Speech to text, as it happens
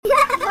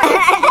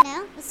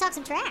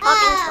talk some trash.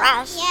 Talking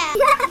trash.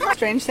 Yeah.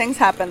 Strange things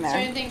happen there.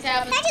 Strange things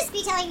happen. Can I just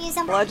be telling you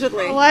something?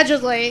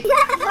 Allegedly.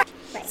 Right.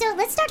 So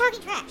let's start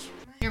talking trash.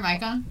 Your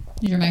mic on?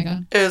 Is your mic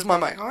on? Is my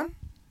mic on?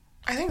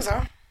 I think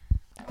so.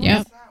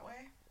 Yep. That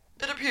way.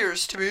 It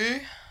appears to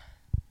be.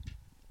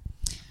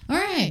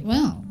 Alright,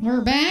 well,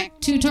 we're back.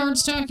 Two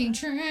Tards Talking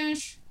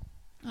Trash.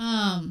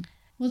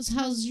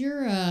 How's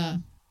your,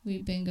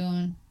 week been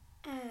going?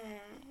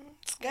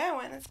 It's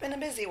going. It's been a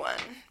busy one.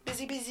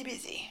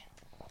 Busy.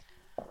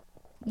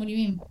 What do you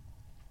mean?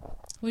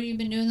 What have you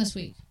been doing this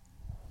week?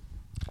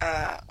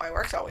 I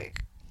worked all week.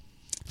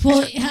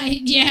 Well,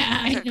 I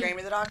took Grammy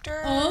to the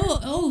doctor.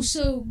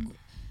 So,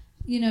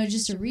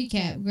 just a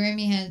recap.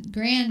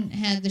 Gran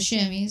had the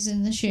shimmies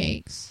and the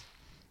shakes.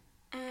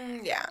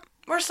 Yeah.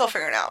 We're still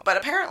figuring it out. But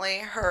apparently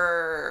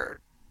her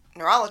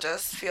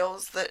neurologist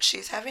feels that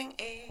she's having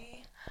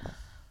a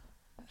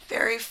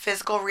very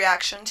physical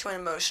reaction to an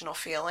emotional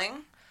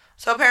feeling.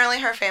 So apparently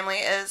her family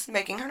is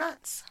making her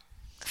nuts.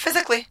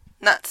 Physically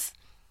nuts.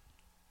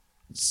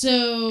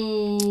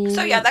 So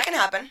yeah, that can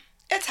happen.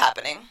 It's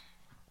happening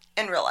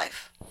in real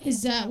life.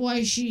 Is that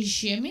why she's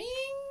shimmying?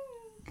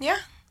 Yeah,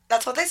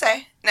 that's what they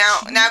say. Now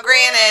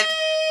granted,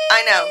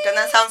 I know, doesn't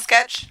that sound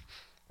sketch?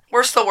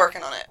 We're still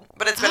working on it,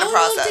 but it's been a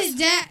process.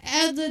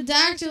 Did the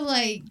doctor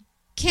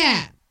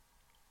Cat?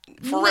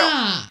 For real.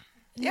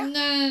 Yeah.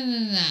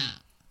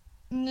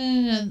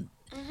 No.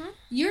 Mm-hmm.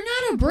 You're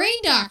not a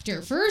brain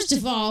doctor. First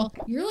of all,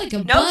 you're like a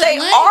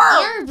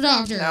are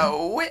doctor.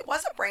 No, it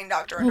was a brain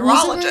doctor, a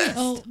neurologist.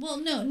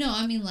 No.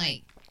 I mean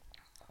like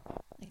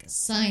a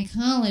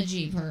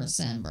psychology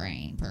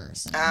brain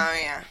person. Oh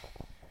yeah.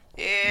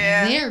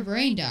 Like they're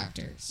brain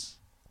doctors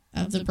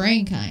of the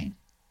brain kind.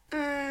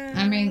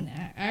 I mean,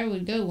 I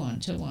would go one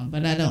to one,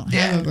 but I don't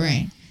have a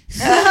brain.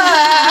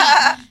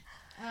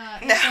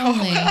 No.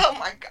 Oh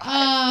my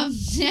god.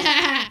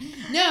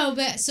 No,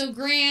 but so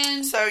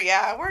Gran. So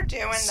yeah, we're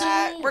doing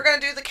that. We're gonna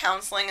do the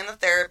counseling and the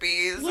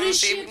therapies. What is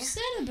she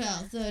upset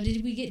about though?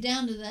 Did we get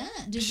down to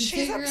that?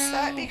 She's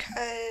upset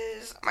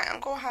because my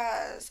uncle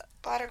has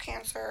bladder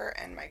cancer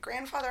and my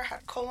grandfather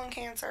had colon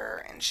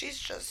cancer, and she's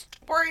just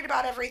worried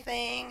about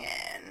everything.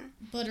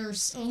 But her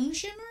own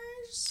shimmers.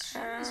 She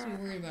must be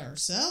worried about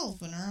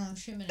herself and her own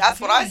shimmers. That's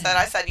what I said.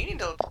 I said you need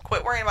to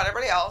quit worrying about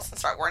everybody else and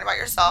start worrying about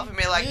yourself and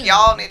be like,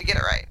 y'all need to get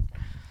it right.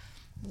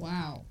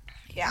 Wow.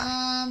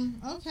 Yeah.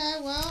 Okay,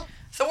 well.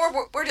 So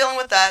we're dealing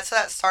with that. So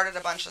that started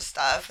a bunch of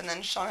stuff, and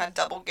then Sean had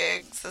double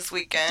gigs this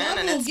weekend,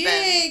 and it's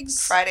been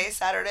Friday,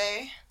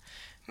 Saturday,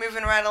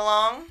 moving right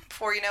along.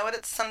 Before you know it,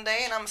 it's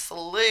Sunday, and I'm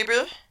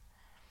sleepy.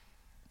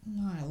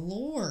 My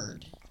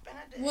lord.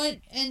 What?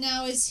 And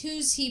now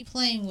who's he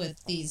playing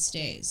with these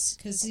days?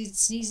 Because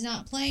he's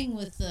not playing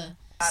with the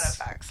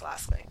Artifacts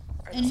last week.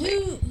 And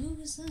who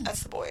was that?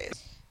 That's the boys.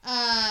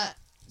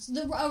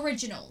 The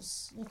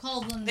originals. We'll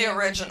call them the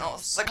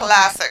originals. The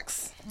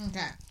classics.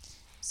 Okay.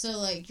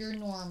 So, your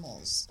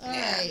normals. All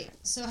right.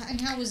 So,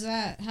 and how was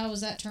that? How was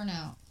that turn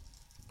out?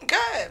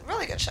 Good.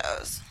 Really good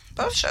shows.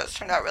 Both shows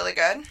turned out really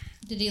good.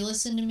 Did he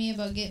listen to me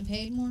about getting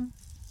paid more?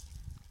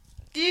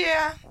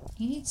 Yeah.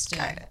 He needs to.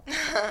 Kinda.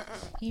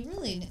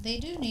 They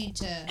do need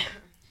to.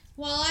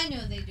 Well, I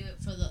know they do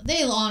it for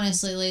they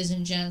honestly, ladies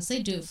and gents,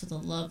 they do it for the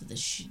love of the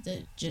show,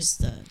 the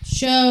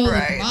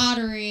right. The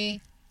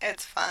camaraderie.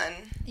 It's fun.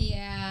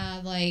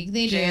 Yeah, they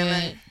do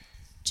it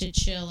to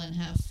chill and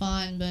have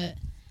fun, but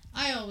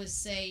I always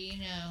say,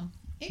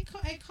 it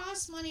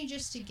costs money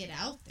just to get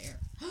out there.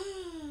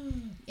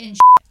 And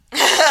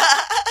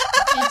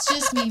it's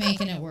just me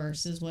making it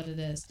worse is what it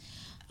is.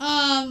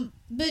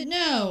 But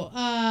no,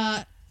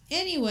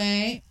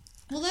 anyway,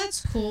 well,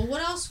 that's cool.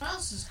 What else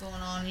is going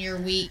on in your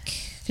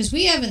week? Because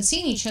we haven't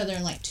seen each other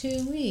in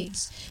 2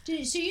 weeks.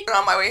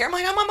 On my way here. I'm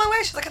on my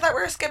way. She's like, I thought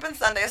we were skipping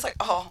Sunday. It's like,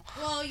 oh.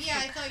 Well, yeah,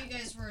 I thought you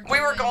guys were. We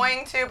were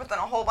going to, but then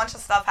a whole bunch of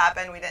stuff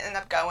happened. We didn't end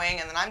up going,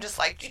 and then I'm just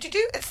like,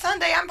 it's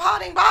Sunday. I'm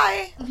potting.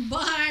 Bye.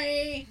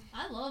 Bye.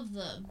 I love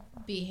the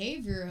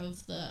behavior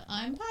of the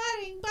I'm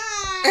potting.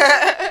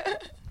 Bye.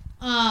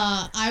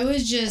 I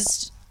was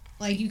just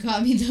you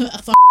caught me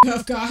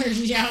off guard.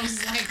 Yeah, I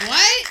was like,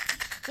 what?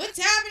 What's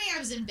happening? I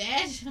was in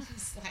bed. I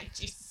was like,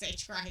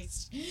 Jesus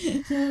Christ.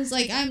 I was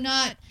like,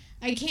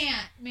 I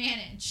can't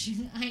manage.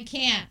 I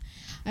can't.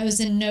 I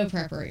was in no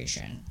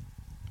preparation.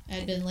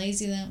 I'd been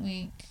lazy that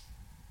week.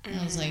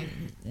 I was like,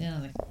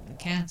 the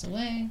cat's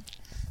away.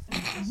 No.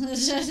 But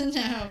so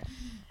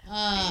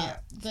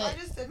I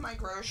just did my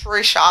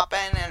grocery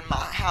shopping and my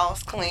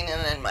house cleaning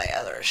and my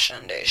other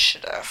Sunday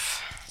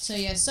stuff. So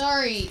yeah,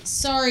 sorry.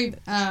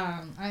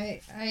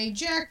 I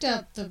jacked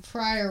up the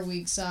prior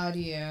week's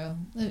audio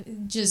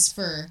just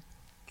for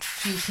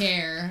if you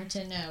care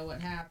to know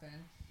what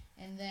happened,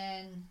 and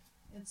then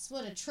it's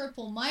what a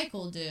triple mic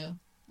will do.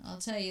 I'll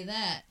tell you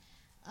that.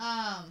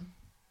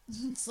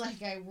 It's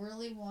like I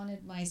really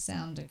wanted my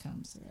sound to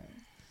come through.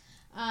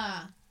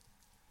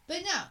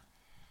 But no.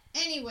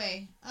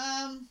 Anyway,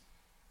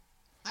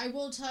 I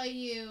will tell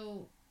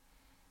you,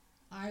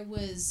 I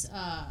was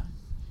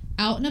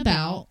out and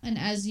about, and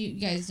as you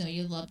guys know,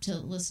 you love to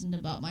listen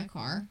about my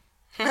car.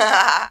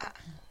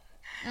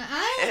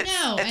 I don't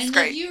know. It's and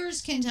great. the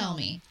viewers can tell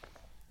me.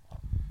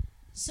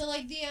 So,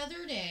 like, the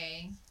other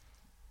day,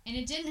 and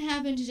it didn't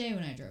happen today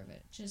when I drove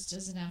it, just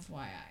as an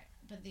FYI,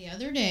 but the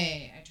other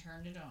day, I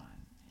turned it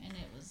on, and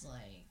it was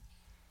like,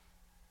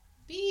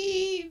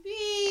 beep,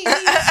 beep,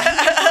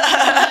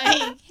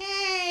 like,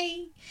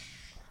 hey,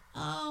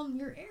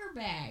 your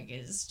airbag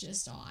is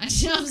just on.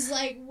 I was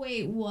like,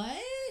 wait, what?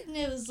 And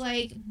it was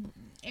like,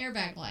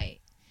 airbag light.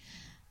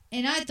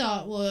 And I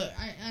thought, well,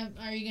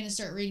 are you going to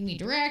start reading me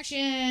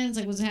directions?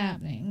 Like, what's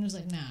happening? And it was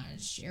like, nah,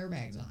 it's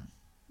airbag's on.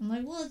 I'm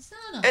like, well, it's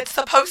not on. It's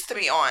supposed to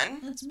be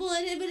on.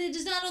 But it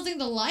does not. I don't think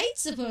the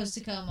light's supposed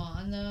to come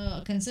on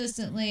though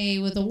consistently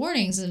with a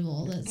warning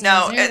symbol. That says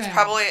No, airbag. it's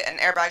probably an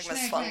airbag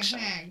Schmag, misfunction. schmag,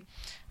 schmag.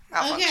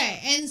 Malfunction. Okay,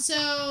 and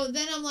so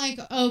then I'm like,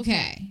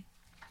 okay.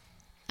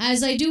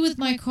 As I do with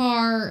my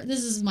car,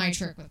 this is my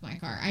trick with my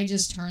car. I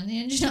just turn the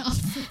engine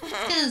off.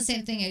 Kind of the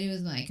same thing I do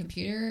with my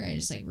computer. I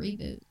just like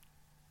reboot.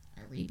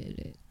 I reboot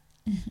it.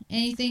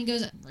 Anything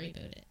goes up, reboot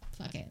it.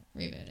 Fuck it,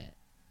 reboot it.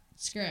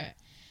 Screw it.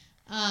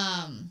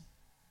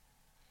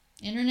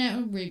 Internet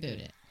will reboot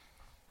it.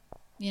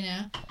 You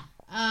know?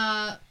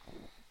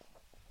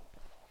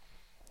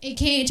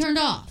 It turned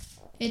off.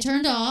 It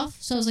turned off,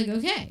 so I was like,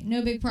 okay,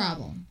 no big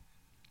problem.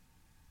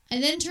 I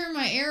then turned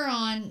my air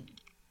on,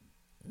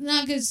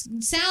 not because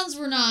sounds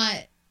were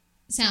not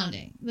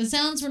sounding. The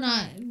sounds were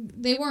not,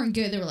 they weren't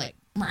good. They were like,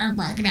 like, I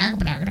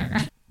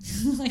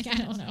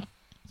don't know.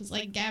 It was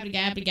like gabba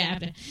gabba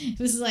gabba. It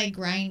was like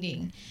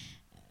grinding.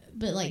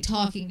 But like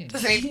talking to me.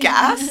 Does it need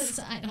gas?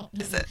 I don't know.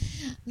 Is it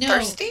No,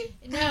 thirsty?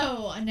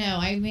 No.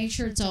 I make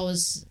sure it's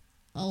always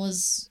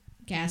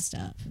gassed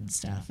up and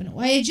stuff. And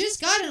I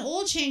just got an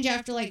oil change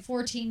after like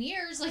 14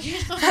 years. Like,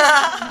 I don't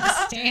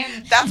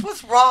understand. That's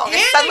what's wrong. And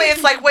suddenly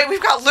it's like, wait,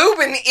 we've got lube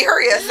in the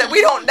areas that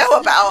we don't know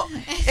about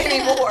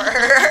anymore.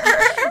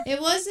 It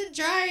wasn't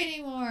dry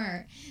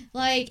anymore.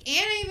 Like,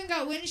 and I even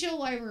got windshield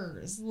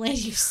wipers.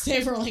 Ladies,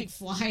 they were like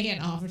flying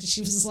off. And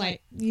she was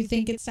like, you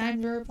think it's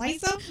time to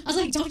replace them? I was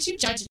like, don't you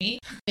judge me,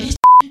 bitch.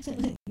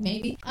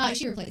 Maybe.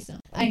 She replaced them.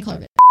 I didn't call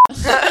her bitch.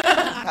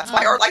 That's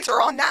why our lights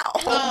are on now.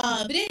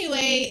 But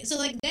anyway, so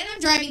like then I'm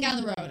driving down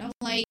the road. I'm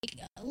like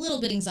a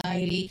little bit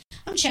anxiety.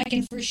 I'm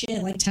checking for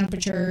shit like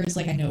temperatures.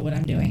 Like I know what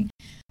I'm doing.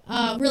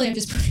 Really, I'm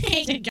just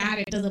praying to God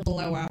it doesn't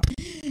blow up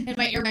and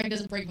my airbag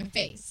doesn't break my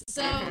face.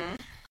 So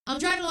I'm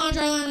driving along,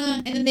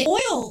 and then the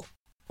oil,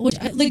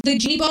 like the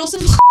genie bottle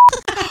symbol.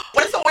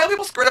 What if the oil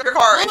people screwed up your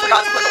car and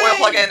forgot to put the oil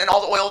plug in and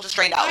all the oil just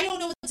drained out? I don't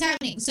know what's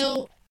happening.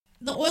 So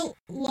the oil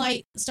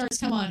light starts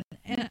to come on,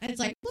 and it's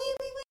like, wait.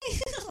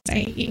 I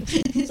hate you.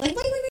 It's like,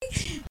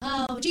 wait.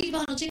 Genie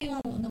bottle.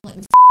 And I'm like,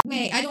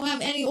 me, I don't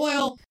have any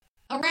oil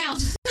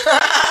around.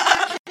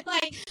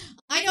 Like,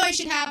 I know I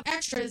should have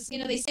extras. You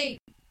know, they say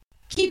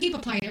keep a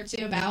pint or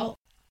two about.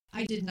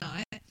 I did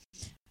not.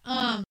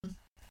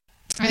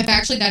 I've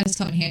actually, that has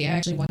come in handy. I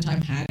actually one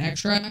time had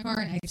extra in my car,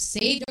 and I've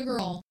saved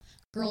girls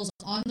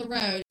on the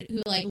road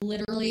who, like,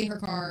 literally her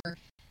car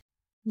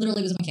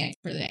literally was a mechanic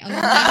for the day. I'll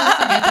never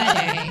forget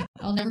that day.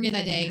 I'll never get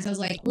that day, because I was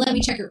like, let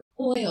me check your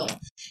oil. I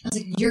was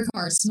like, your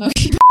car is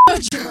smoking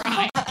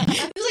dry.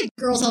 It was like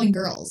girls helping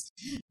girls.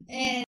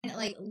 And,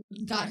 like,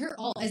 got her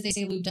all, as they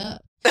say, lubed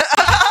up.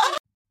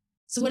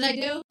 So what did I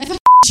do? I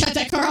shut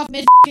that car off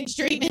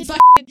mid-street, I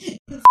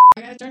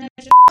gotta turn that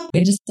shit off.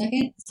 Wait just a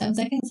second, 7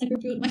 seconds, I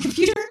reboot my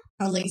computer.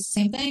 I was like,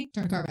 same thing,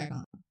 turn the car back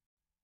on. It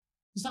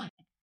was fine.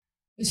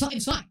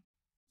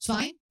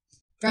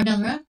 Drive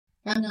down the road.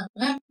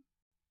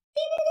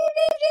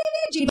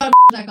 Genie bottle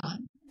back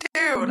on.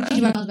 Dude.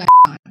 Genie bottle back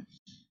on.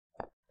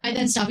 I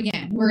then stop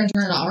again. We're gonna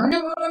turn it off. We're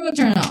gonna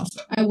turn it off.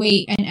 I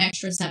wait an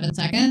extra 7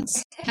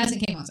 seconds.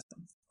 Hasn't came on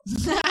seconds.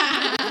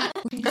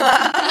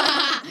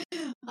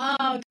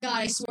 Oh God,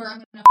 I swear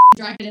I'm gonna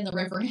drive it in the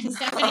river.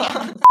 Stephanie, I'm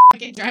gonna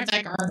fucking drive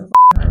that car in the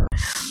river.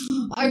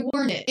 I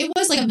warned it. It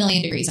was like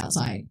 1,000,000 degrees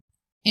outside,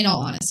 in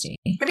all honesty.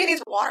 Maybe it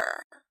needs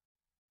water. I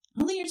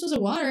don't think you're supposed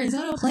to water. It's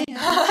not a plan.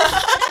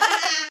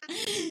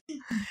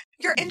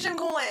 Your engine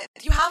coolant.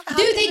 You have to have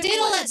Dude, they engine did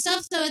all coolant. that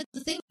stuff though at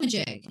the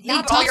thingamajig.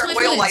 Yeah, but all your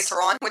oil lights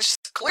are on, which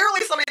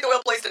clearly somebody at the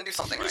oil place didn't do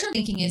something What right. I'm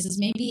thinking is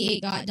maybe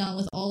it got done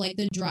with all like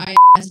the dry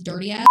ass,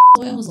 dirty ass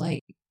oil. It was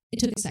like, it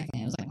took a second.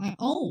 It was like,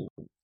 oh,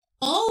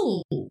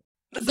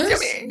 This is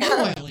there's yummy.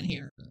 no oil in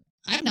here.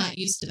 I'm not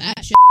used to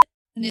that shit.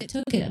 And it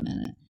took it a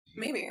minute.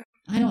 Maybe.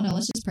 I don't know.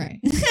 Let's just pray.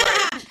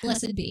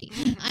 Blessed be.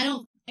 I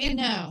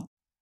know.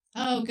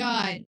 Oh,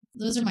 God.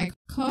 Those are my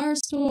car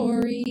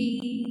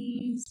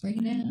stories.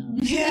 Breaking down.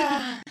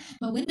 Yeah.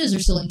 My windows are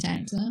still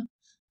intact, though.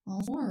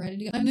 All four are ready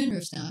to go. My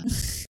moonroof's down.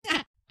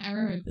 I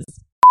remember this.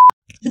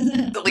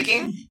 The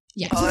leaking?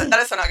 Yeah. Oh, that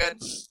is so not good.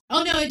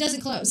 Oh, no, it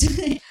doesn't close.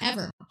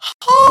 Ever.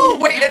 Oh,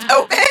 wait, it's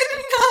open?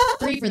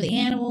 Great for the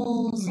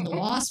animals, and the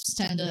wasps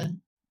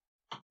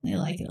they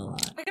like it a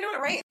lot. What can do when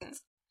it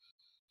rains?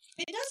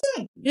 It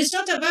doesn't. It's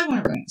not that bad when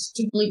it rains,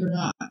 believe it or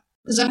not.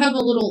 Because I have a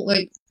little,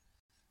 like,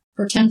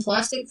 pretend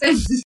plastic thing.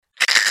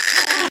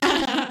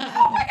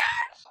 Oh my God.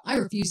 I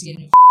refuse to get a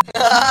new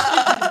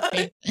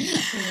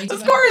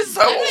This car is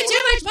so I'm old. putting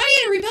too much money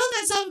into rebuilding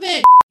that son of a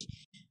bitch.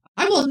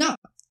 I will not.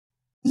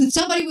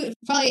 Somebody would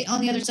probably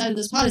on the other side of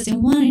this pod is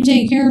saying, why don't you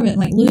take care of it,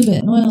 like lube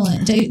it and oil it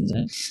and take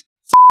it.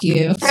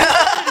 You.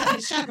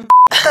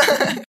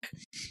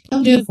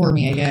 Don't do it for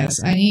me, I guess.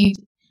 I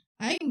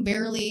can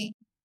barely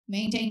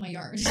maintain my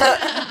yard.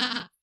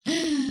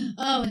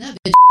 Oh, and that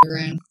bitch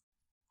around.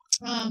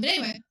 But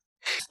anyway,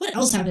 what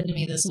else happened to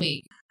me this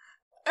week?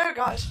 Oh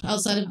gosh.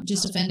 Outside of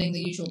just offending the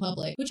usual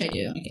public, which I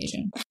do on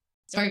occasion.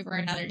 Sorry for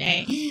another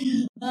day.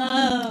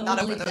 Not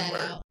over leave those that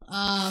words.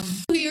 out.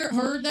 You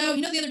heard though?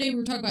 You know, the other day we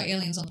were talking about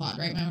aliens on pod,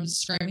 right? When I was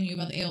describing you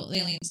about the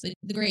aliens, the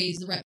Greys,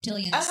 the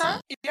reptilians,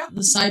 Yeah.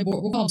 the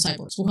cyborg. We'll call them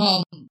cyborgs. We'll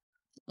call them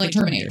like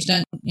Terminators.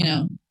 Dun,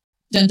 dun,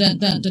 dun,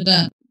 dun, dun,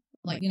 dun.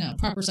 Like,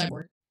 proper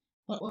cyborg.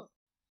 What?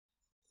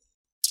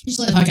 Just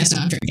let the podcast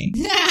know I'm drinking.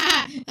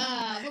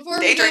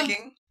 Day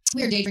drinking.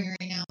 We are day drinking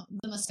right now.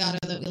 The Moscato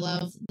that we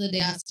love, the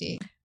Diasti.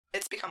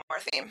 It's become our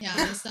theme. Yeah,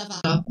 the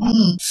stuff out.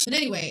 But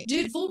anyway,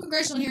 dude, full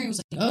congressional hearing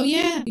was like, oh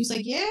yeah. He was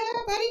like, yeah,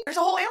 buddy. There's a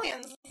whole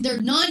aliens.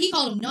 He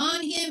called them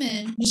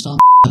non-human. Just call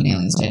them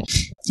aliens, dude.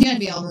 He had to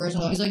be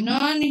Aboriginal. He's like,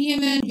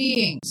 non-human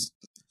beings.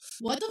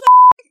 What the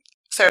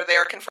So they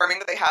are confirming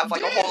that they have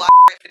like a whole lot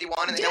of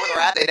 51 and they know where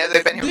they're at. They know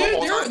they've been here the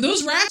whole time.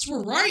 Those rats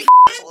were right.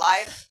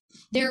 Lied.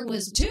 There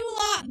was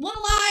one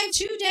alive,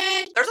 2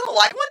 dead. There's an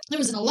alive one? There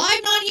was an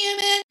alive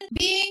non-human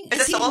being.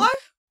 Is it still alive?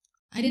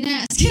 I didn't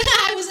ask.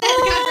 I was at the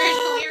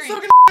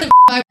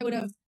congressional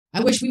hearing.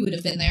 I wish we would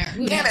have been there.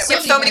 Damn it, we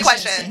have so many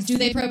questions. Do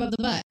they probe up the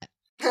butt?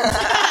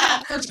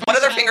 What do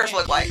their fingers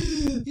look like?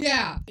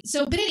 Yeah.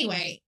 So, but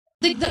anyway,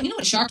 you know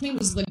what shocked me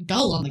was the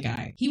gull on the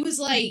guy. He was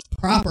like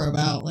proper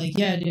about like,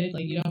 yeah, dude,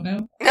 like you don't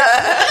know. He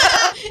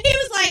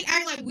was like,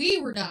 acting like we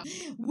were dumb.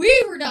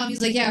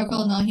 He's like, yeah, we're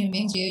calling non-human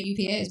beings, dude,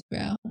 UPAs,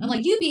 bro. I'm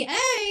like,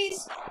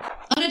 UPAs?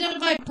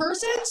 Unidentified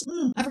persons?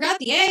 I forgot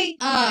the A.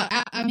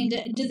 I mean,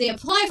 did they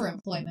apply for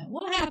employment?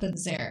 What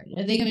happens there?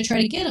 Are they going to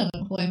try to get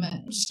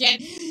unemployment? Just get.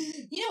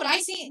 You know what I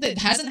see that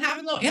hasn't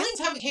happened though? Aliens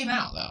haven't came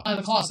out though out of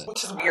the closet,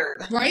 which is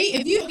weird, right?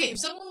 If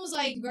someone was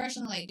like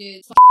congressional, like,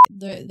 dude,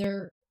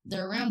 they're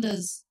around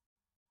us.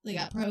 They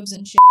got probes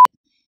and shit.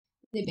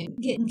 They've been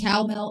getting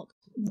cow milk,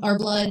 our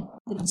blood.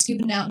 They've been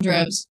scooping it out in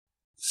droves.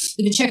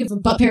 They've been checking for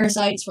butt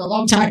parasites for a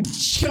long time.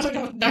 I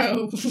don't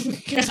know.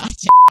 God.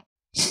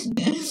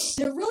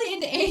 They're really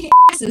into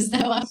asses,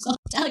 though. I'll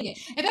tell you.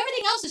 If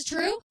everything else is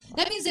true,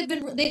 that means they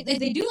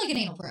do like an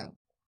anal probe,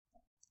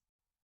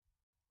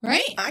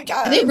 right? I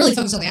guess they really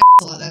focus on the ass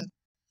a lot. Then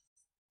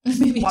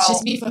maybe it's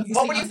just me focusing.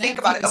 Well, when you think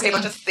about it, okay,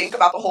 but just think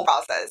about the whole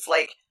process.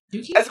 Like,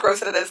 dookie? As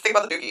gross as it is, think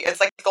about the dookie. It's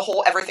like the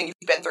whole everything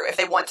you've been through. If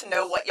they want to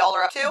know what y'all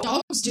are up to,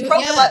 dogs do.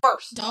 probe your butt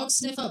first. Dogs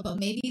sniff up, but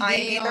maybe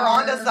they're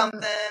onto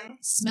something.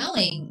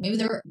 Smelling. Maybe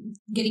they're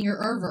getting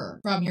your erver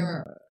from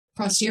your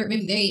posterior.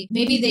 Maybe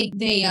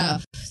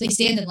they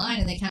stand in line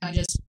and they kind of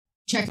just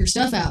check your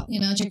stuff out.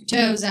 Check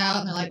your toes out,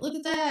 and they're like, look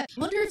at that. I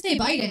wonder if they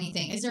bite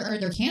anything. Are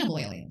there cannibal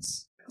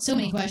aliens? So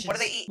many questions. What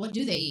do they eat? What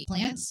do they eat?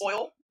 Plants?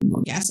 Oil?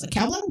 Gas?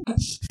 Cow blood?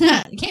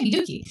 It can't be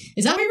dookie.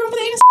 Is that what you're going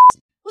with anus?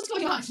 What's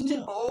going on?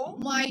 Oh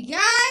my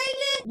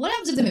god! What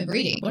happens if they've been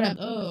breeding?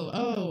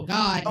 Oh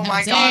god! Oh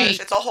my gosh!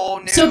 It's a whole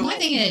new. So my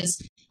thing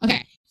is,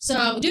 okay.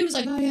 So dude was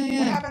like, oh yeah.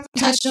 What happens?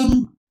 Touched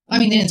them. I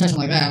mean, they didn't touch them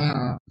like that.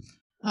 I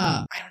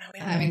don't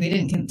know. I mean, they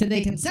didn't. Did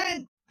they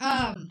consent?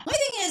 My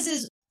thing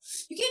is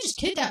you can't just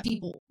kidnap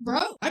people,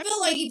 bro. I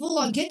feel like you full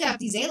on kidnapped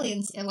these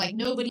aliens and like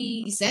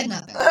nobody said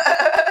nothing.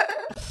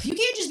 You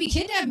can't just be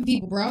kidnapping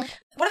people, bro.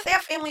 What if they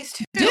have families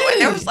too? Dude.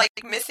 And there was like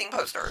missing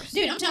posters.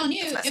 Dude, I'm telling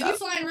you, if you're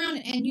flying around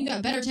and you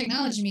got better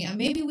technology than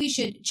me, maybe we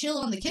should chill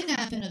on the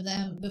kidnapping of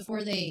them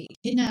before they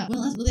kidnap.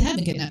 Well, they have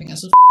been kidnapping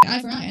us, so eye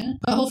for eye,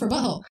 butthole for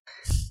butthole.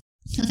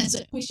 That's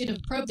it. We should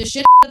have probed the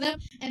shit out of them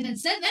and then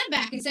sent them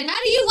back and said,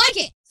 how do you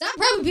like it? Stop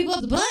probing people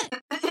up the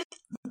butt.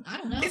 I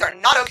don't know. These are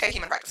not okay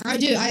human practices. I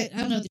do. I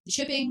don't know. The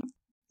chipping,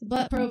 the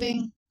butt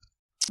probing.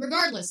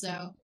 Regardless,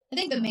 though, I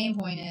think the main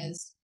point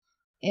is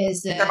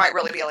that there might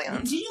really be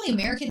aliens. Did you know the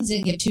Americans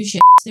didn't give two shits?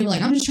 They were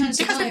like, I'm just trying to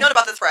survive. Because we've known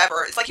about this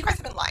forever. It's like you guys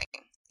have been lying.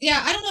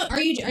 Yeah, I don't know.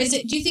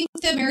 Do you think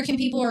the American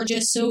people are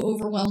just so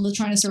overwhelmed with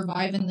trying to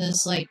survive in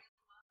this, like,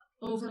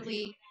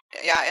 overly...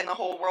 Yeah, in the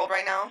whole world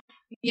right now?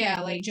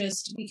 Yeah, like,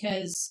 just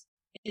because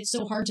it's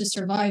so hard to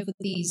survive with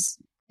these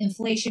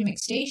inflation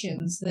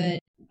mixtations that,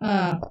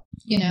 I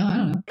don't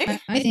know.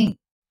 I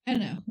don't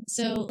know.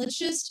 So,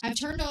 I've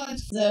turned on,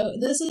 so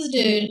this is a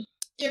dude.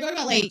 You're talking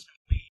about, like,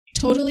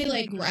 totally,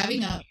 like,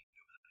 grabbing up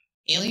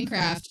alien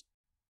craft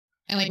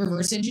and, like,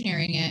 reverse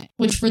engineering it,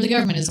 which for the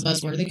government is a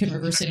buzzword. They couldn't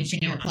reverse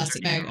engineer a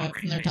plastic bag up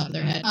from their top of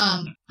their head.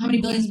 How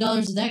many billions of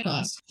dollars did that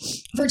cost?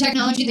 For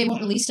technology they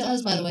won't release to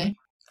us, by the way.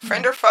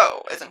 Friend or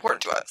foe is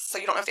important to us, so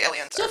you don't have to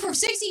aliens. So for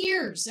 60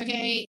 years,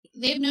 okay,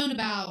 they've known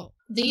about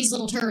these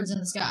little turds in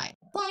the sky.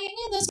 Flying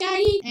in the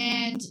sky,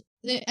 and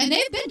they've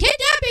been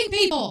kidnapping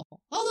people!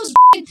 All those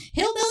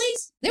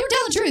hillbillies, they were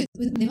telling the truth.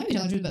 They might be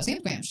telling the truth about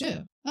Samgrams,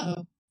 too.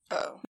 Uh-oh.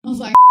 Oh. I was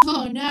like,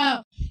 oh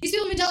no. These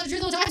people have been telling the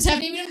truth the whole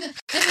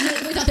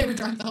time. We thought they were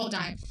drunk the whole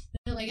time.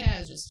 They're like,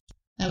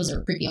 that was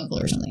their creepy uncle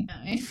or something.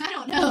 I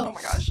don't know. Oh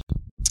my gosh.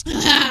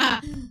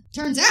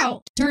 Turns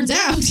out,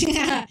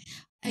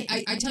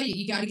 I tell you,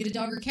 you gotta get a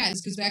dog or cat.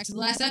 This goes back to the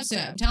last episode.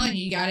 I'm telling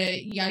you, you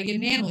gotta get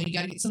an animal. You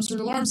gotta get some sort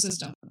of alarm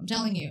system. I'm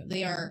telling you,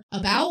 they are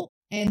about,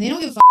 and they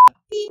don't give a f***.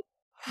 Beep.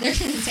 They're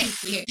gonna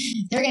take you.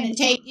 They're gonna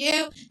take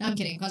you. No, I'm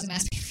kidding. Causing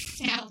mass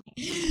now.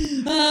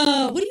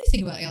 What do you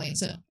think about aliens?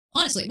 So,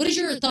 honestly, what is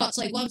your thoughts?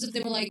 Like, what if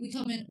they were like, we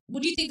come in?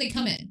 What do you think they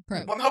come in?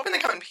 Pro. Well, I'm hoping they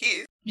come in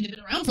peace. I mean, they've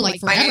been around for like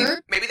forever. I mean,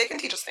 maybe they can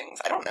teach us things.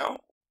 I don't know.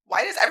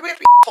 Why does everybody have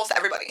to be assholes to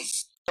everybody?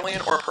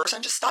 Alien or a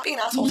person, just stop being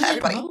an asshole to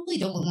everybody. They probably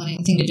don't want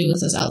anything to do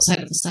with us outside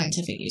of the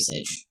scientific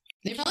usage.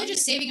 They're probably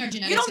just saving our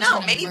genetics. You don't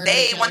know. Maybe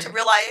they want to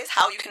realize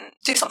how you can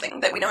do something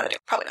that we know how to do.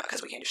 Probably not,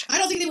 because we can't do shit. I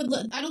don't think they would.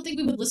 I don't think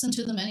we would listen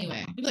to them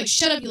anyway. They'd be like,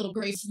 "Shut up, you little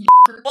gray."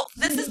 Well,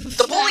 this is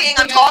the bullying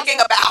I'm talking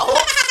about.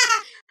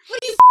 What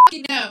do you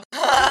fucking know?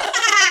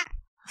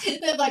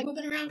 They're like, we've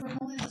been around for a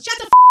whole minute. Shut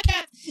the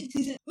up.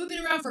 We've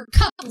been around for a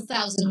couple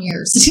thousand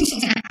years.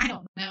 I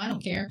don't know. I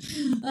don't care.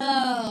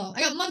 Oh, I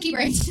got monkey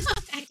brains.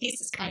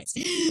 Jesus Christ.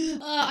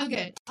 I'm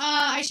good.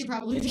 I should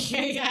probably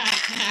be.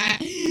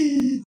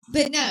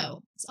 But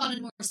no, it's on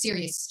a more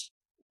serious,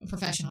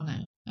 professional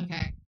note.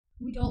 Okay.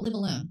 We don't live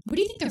alone. Where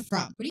do you think they're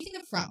from? Where do you think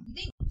they're from?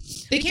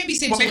 They can't be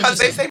saved. Well, because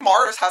they say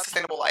Mars has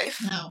sustainable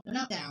life. No, they're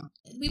not down.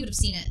 We would have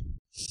seen it.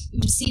 We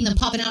would have seen them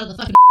popping out of the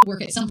fucking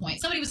work at some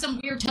point. Somebody with some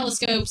weird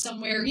telescope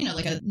somewhere, you know,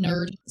 like a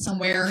nerd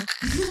somewhere,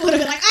 would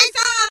have been like, I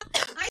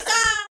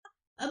saw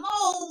a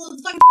mole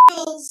with fucking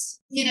hills,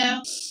 you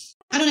know?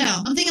 I don't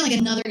know. I'm thinking like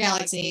another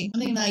galaxy. I'm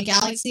thinking like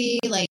galaxy,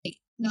 like,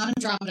 not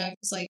Andromeda.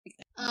 It's like,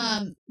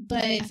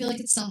 but I feel like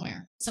it's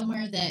somewhere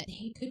that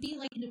hey, could be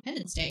like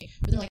Independence Day,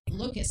 where they're like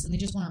locusts and they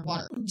just want our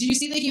water. Did you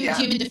see the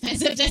human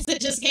defensiveness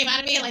that just came out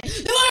of me? Like,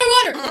 they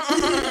want our water.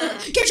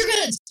 Get your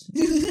guns.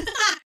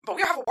 But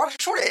we have a water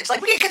shortage.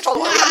 Like, we can't control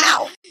the water we have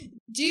now.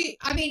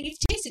 I mean, you've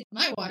tasted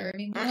my water. I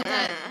mean,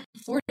 that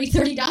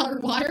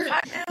 $40-$30 water.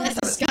 That's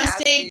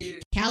disgusting.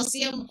 Nasty.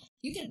 Calcium.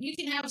 You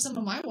can have some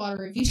of my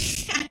water if you.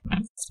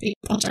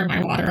 I'll turn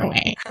my water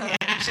away.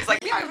 She's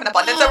like, we have an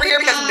abundance over here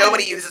because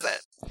nobody uses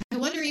it. I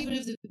wonder even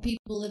if the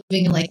people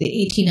living in like the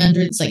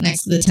 1800s, like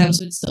next to the Thames,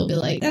 would still be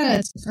like,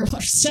 it's for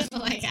water stuff.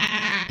 Like,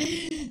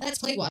 that's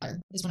plague water,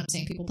 is what I'm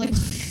saying. People plague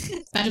water.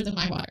 It's better than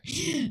my water.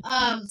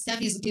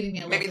 Steffi's giving me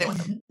a look. Maybe they want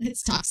them.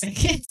 It's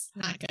toxic. It's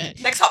not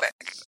good. Next topic.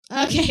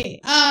 Okay.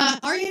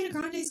 Ariana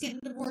Grande's getting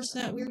divorced.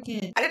 That weird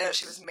kid. I didn't know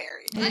she was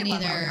married. I didn't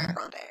either. Ariana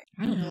Grande.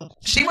 I don't know.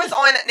 She was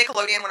on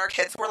Nickelodeon when her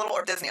kids were little,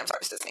 or Disney. I'm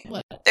sorry, it was Disney.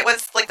 What? It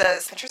was like the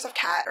Adventures of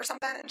Cat or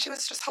something, and she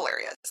was just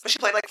hilarious. But she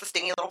played like the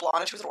stingy little blonde,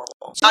 and she was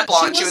adorable. Not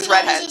blonde, she was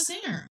redhead. She was a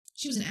singer.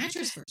 She was an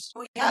actress first.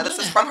 Well, yeah, this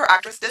is from her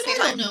actress Disney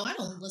time. I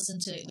don't listen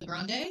to the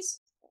Grandes.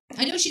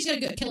 I know she's got a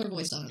good killer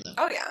voice on her, though.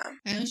 Oh, yeah.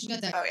 I know she's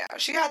got that. Oh, yeah.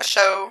 She had a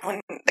show when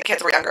the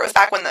kids were younger. It was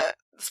back when the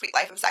Sweet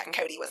Life of Zack and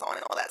Cody was on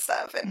and all that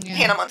stuff. And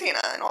Hannah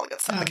Montana and all the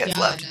good stuff the kids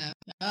loved. No.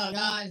 Oh,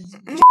 God.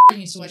 I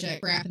used to watch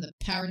that crap in the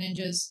Power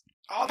Ninjas.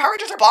 Oh, Power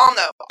Rangers are bomb,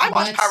 though. I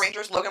watched Power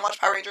Rangers. Logan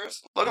watched Power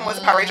Rangers. Logan was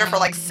a Power Ranger for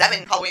like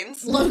 7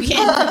 Halloweens.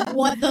 Logan,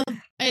 what the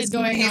is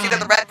going on? He's either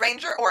the Red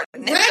Ranger or a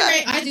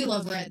ninja. I do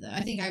love red, though.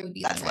 I think I would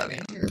be the Red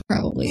Logan. Ranger,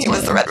 probably. He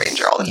was the Red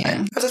Ranger all the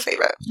time. It was his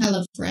favorite. I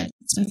love red.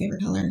 It's my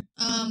favorite color.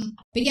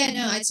 But yeah,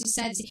 no, it's just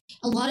sad to see.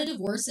 A lot of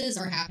divorces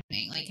are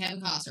happening. Like Kevin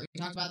Costner,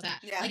 we talked about that.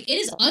 Yeah. Like, it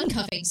is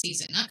uncuffing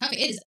season. Not cuffing.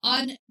 It is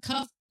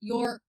uncuff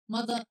your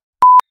mother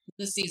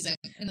this season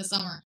in the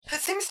summer. That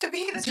seems to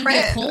be the it's trend. It's going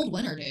to be a cold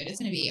winter, dude. It's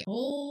going to be a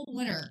cold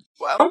winter.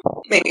 Well,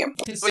 maybe. Well,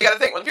 you got to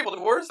think, when people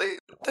divorce, they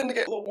tend to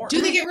get a little warm.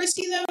 Do they get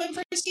risky, though, and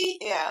frisky?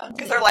 Yeah,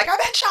 because they're like, I've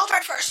been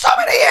sheltered for so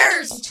many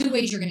years. There's 2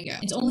 ways you're going to go.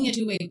 It's only a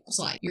 2-way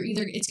slide.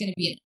 It's going to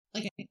be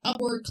like an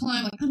upward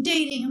climb, like, I'm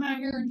dating, I'm out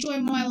here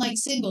enjoying my, like,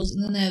 singles,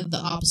 and then the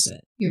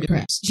opposite. You're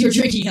depressed. You're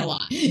drinking a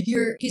lot.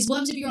 Because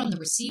what if you're on the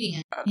receiving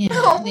end?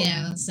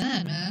 Yeah, that's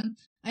sad, man.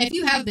 If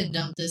you have been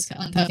dumped this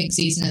uncuffing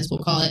season, as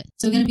we'll call it,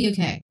 it's going to be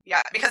okay.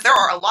 Yeah, because there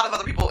are a lot of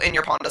other people in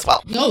your pond as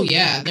well. Oh,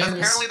 yeah. Because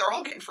apparently they're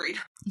all getting freed.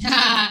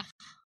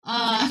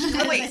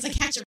 It's a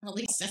catch and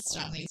release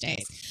system these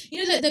days.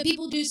 You know, the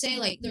people do say,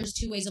 like, there's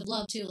 2 ways of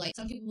love, too. Like,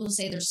 some people will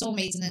say they're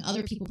soulmates, and then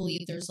other people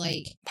believe there's,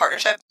 like...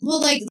 partnership?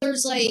 Well,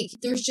 there's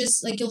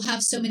just, like, you'll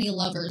have so many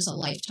lovers a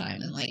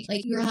lifetime, and, like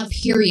you'll have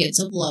periods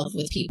of love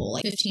with people,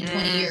 like, 15,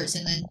 20 years,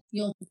 and then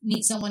you'll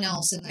meet someone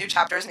else, and then... New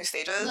chapters, new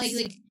stages? Like,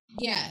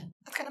 yeah.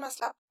 That's kind of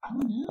messed up. I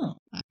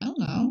don't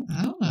know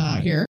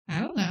out here. I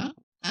don't know.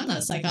 I'm not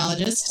a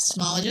psychologist,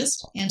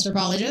 smologist,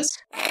 anthropologist,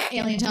 I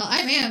am an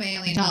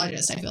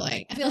alientologist, I feel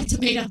like. The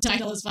made-up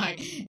title is fine.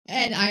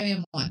 And I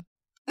am one.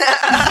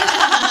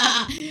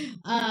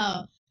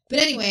 But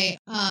anyway,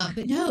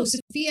 but no,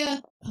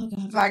 Sophia... Oh,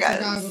 God.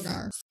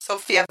 Vergara.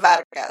 Sophia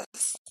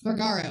Vargas.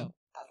 Vergaro.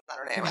 That's not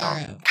her name at all.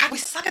 God, we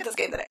suck at this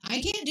game today.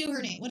 I can't do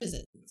her name. What is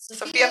it?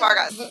 Sophia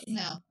Vargas.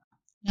 No.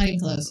 Not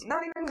even close.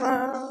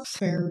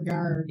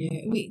 Vergara.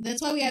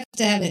 That's why we have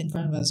to have it in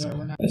front of us, or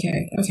we're not.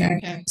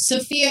 Okay.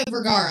 Sophia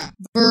Vergara.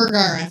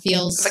 Vergara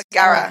feels...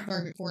 Vergara.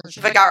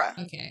 Fortunate. Vergara.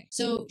 Okay.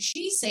 So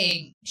she's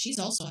saying she's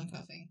also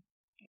uncuffing.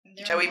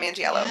 Joey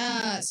Manganiello.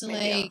 Yeah, so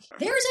like,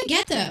 there's a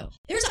get though.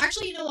 There's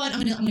actually, you know what?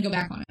 I'm gonna go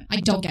back on it. I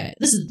don't get it.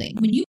 This is the thing.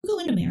 When you go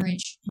into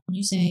marriage and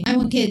you say, "I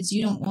want kids,"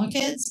 you don't want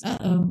kids.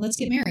 Let's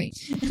get married.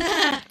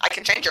 I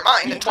can change your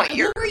mind in 20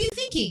 years. What were you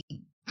thinking?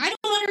 I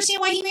don't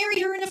understand why he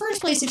married her in the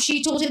first place. If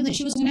she told him that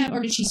she was gonna have,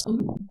 or did she?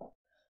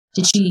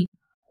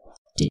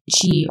 Did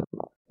she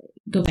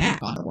go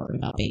back on her word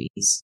about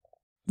babies?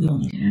 I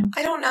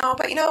don't know,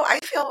 but I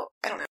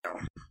don't know.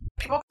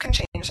 People can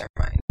change their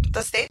mind.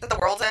 The state that the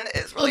world's in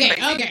is really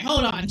crazy. Okay,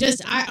 hold on. Let's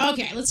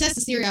test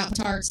this theory out,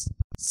 Tarts.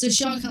 So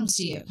Sean comes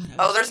to you.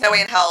 Oh, there's no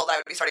way in hell that I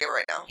would be starting over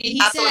right now.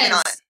 Absolutely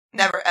not.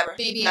 Never, ever.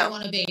 Baby, no. I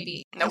want a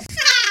baby. Nope.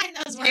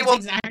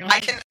 Exactly. I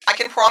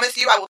can promise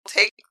you I will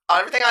take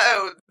everything I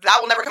owe. That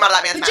will never come out of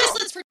that man's mouth.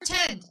 Let's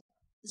pretend.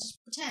 He's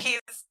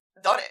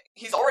done it.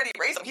 He's already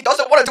raised him. He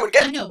doesn't want to do it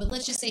again. I know, but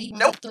let's just say he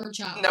wants a third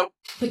child. Nope.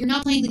 But you're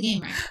not playing the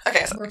game right.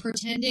 Okay. So we're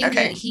pretending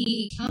that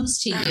he comes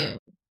to you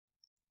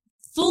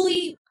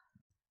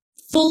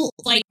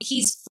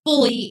he's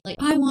fully like,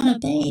 I want a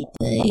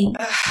baby.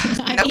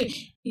 Nope.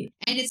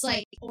 And it's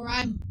like, or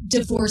I'm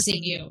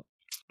divorcing you.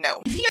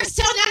 No. You're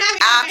still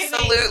not having a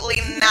baby.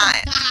 Absolutely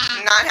not.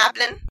 Not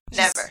happening.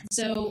 Never.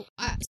 So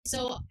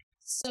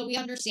we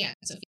understand,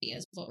 Sophia,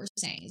 is what we're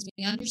saying. Is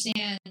we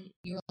understand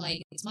you're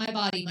like, it's my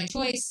body, my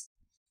choice.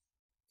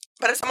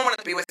 But if someone wanted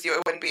to be with you,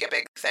 it wouldn't be a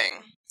big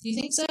thing. Do you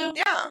think so?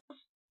 Yeah.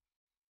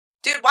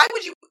 Dude, why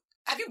would you...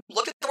 Have you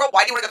looked at the world?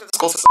 Why do you want to go through the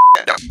school system?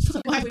 No.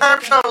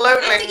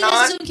 Absolutely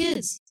not.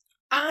 Kids.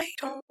 I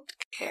don't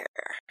care.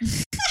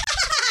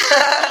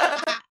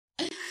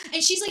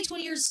 And she's like 10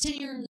 years,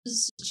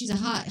 she's a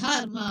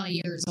hot amount of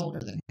years older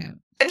than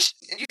him. And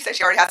you say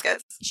she already has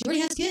kids? She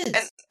already has kids.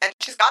 And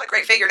she's got a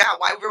great figure now.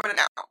 Why ruin it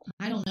now?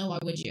 I don't know. Why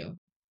would you?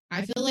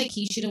 I feel like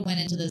he should have went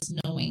into this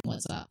knowing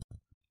what's up.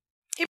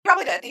 He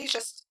probably did.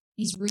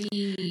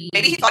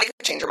 Maybe he thought he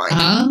could change her mind.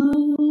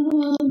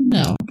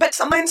 No. But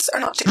some minds are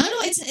not changing. I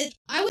don't know.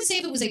 I would say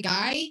if it was a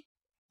guy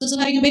that's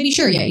having a baby,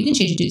 sure, yeah, you can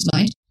change a dude's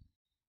mind.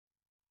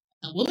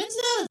 A woman's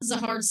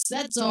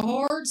that's a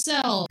hard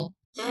sell.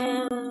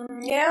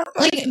 Yeah.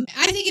 Like,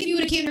 I think if you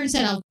would have came to her and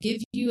said, I'll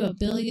give you $1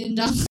 billion.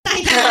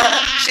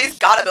 She's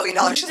got $1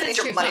 billion. She doesn't need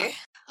your money.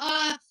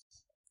 I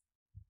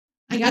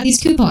got these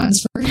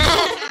coupons for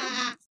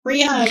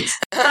free hugs.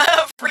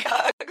 Free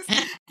hugs.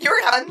 You're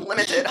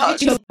unlimited hugs.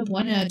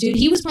 Dude,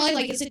 he was probably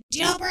like, it's a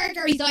deal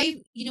breaker. He thought,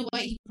 you know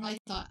what? He probably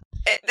thought.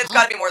 It's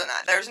got to be more than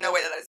that. There's no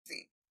way that is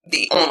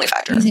the only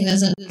factor. You think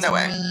that's no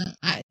way.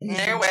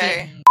 No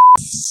way.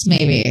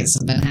 Maybe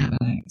something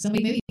happening.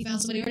 Maybe he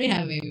found somebody already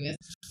have a baby with.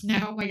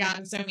 No, oh my god,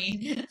 I'm so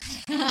mean.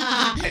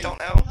 I don't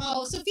know.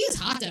 Oh, Sophia's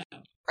hot though.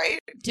 Right?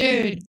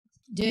 Dude.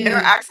 In her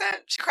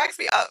accent, she cracks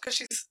me up because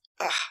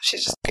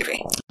she's just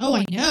goofy. Oh,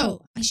 I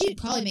know. She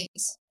probably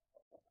makes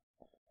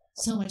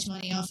so much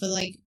money off of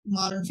like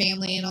Modern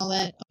Family and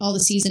all the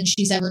seasons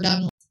she's ever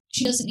done.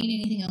 She doesn't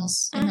need anything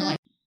else in her life.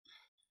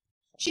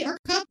 Her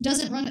cup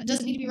doesn't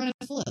need to be run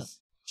full of.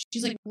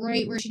 She's like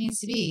right where she needs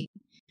to be.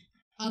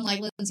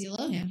 Unlike Lindsay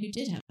Lohan, who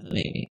did have a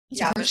baby.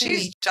 Yeah, but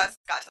she's just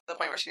got to the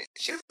point where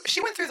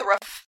she went through the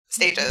rough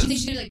stages. Do you think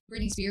she did like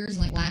Britney Spears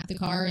and like lap the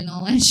car and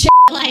all that shit?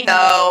 Like,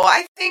 no,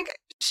 I think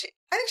she's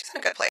in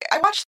a good place. I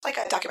watched like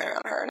a documentary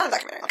on her, not a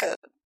documentary, like a.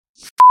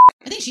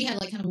 I think she had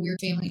like kind of a weird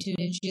family too,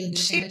 didn't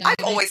she? Like,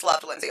 I've always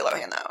loved Lindsay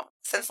Lohan though,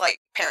 since like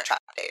Parent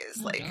Trap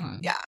days. God.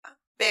 Yeah,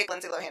 big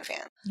Lindsay Lohan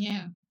fan.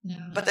 Yeah. No.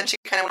 But then she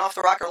kind of went off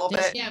the rocker a little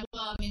bit. Yeah,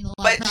 well, I mean,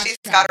 but she's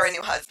got her a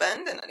new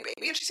husband and a new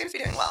baby, and she seems to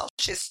be doing well.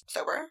 She's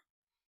sober.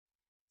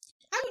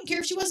 I wouldn't care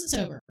if she wasn't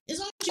sober. As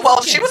long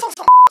as she was on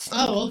some.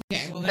 Oh,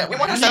 okay. Well, we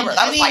want her sober.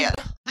 That was bad.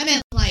 I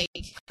meant like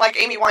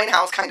Amy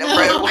Winehouse kind of.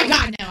 Oh my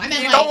god, no! I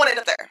meant you don't want it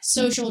up there.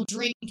 Social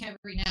drink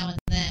every now and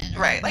then,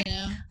 right? Like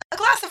a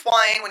glass of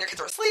wine when your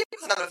kids are asleep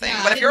is another thing.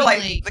 Yeah, but if you're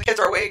like the kids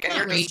are awake and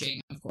you're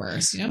raging, of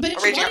course, But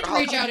if you want to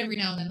rage out every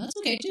now and then, that's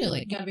okay too.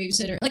 Like, got a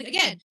babysitter. Like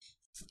again,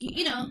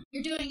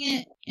 you're doing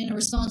it in a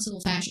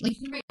responsible fashion. Like,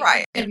 you can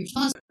right. Be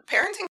responsible.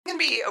 Parenting can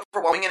be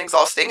overwhelming and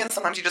exhausting, and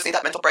sometimes you just need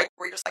that mental break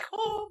where you're just like,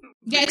 oh.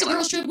 Yeah, it's a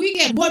girls' trip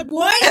weekend. What?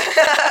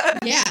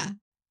 Yeah.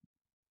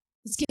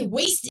 Let's get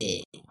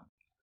wasted.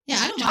 Yeah,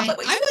 I don't mind.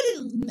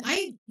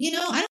 I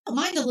don't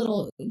mind a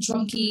little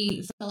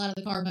drunky fell out of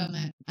the car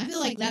moment. I feel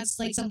like that's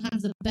like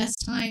sometimes the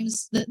best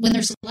times when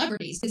they're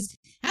celebrities, because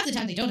half the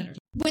time they don't entertain.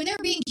 When they're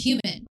being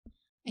human,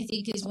 I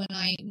think is when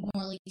I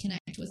more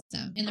connect with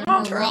them in their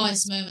more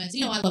rawest moments.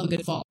 I love a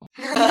good fall.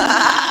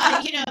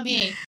 You know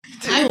me.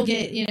 I will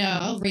get,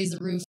 I'll raise the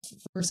roof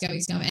for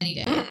Scubby Scum any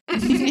day.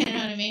 You know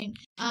what I mean?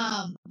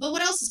 But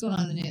what else is going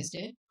on in the news,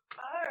 dude?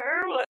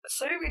 Let's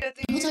say we did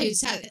I'll tell you, it's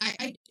sad.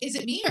 Is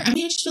it me? I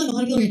just feel like a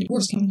lot of people are getting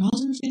divorced. Kevin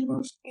Costner's getting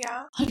divorced. Yeah. A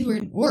lot of people are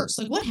getting divorced.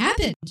 Like, what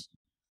happened?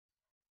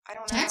 I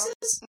don't know.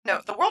 Taxes?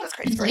 No, the world is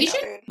crazy. Inflation?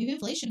 Right now, dude. Maybe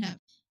inflation happened.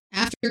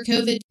 After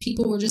COVID,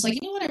 people were just like,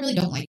 you know what? I really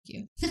don't like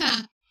you.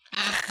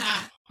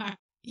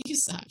 You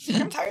suck.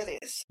 I'm tired of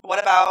these.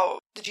 What about,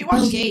 did you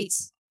watch? Bill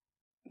Gates.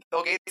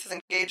 Bill Gates is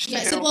engaged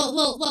yeah, too. So,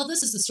 well,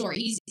 this is the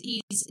story.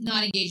 He's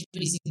not engaged,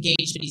 but he's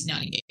engaged, but he's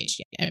not engaged.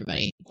 Yeah,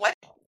 everybody. What?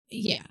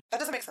 Yeah. That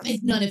doesn't make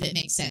sense. None of it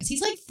makes sense.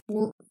 He's like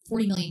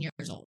 40 million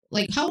years old.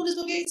 Like, how old is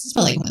Bill Gates? He's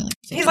probably like only like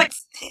 50.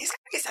 He's gonna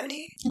be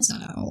 70. That's not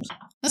that old.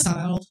 That's not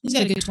that old. He's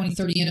got a good 20,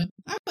 30 in him.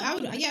 I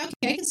would, yeah,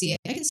 okay, I can see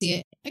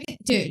it.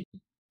 Dude.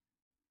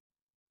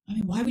 I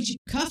mean, why would you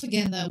cuff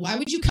again, though? Why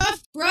would you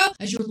cuff, bro?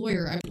 As your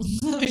lawyer.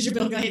 As your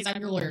Bill Gates, I'm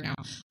your lawyer now.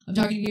 I'm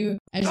talking to you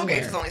as your Bill lawyer.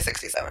 Gates is only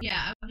 67.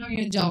 Yeah, I'm talking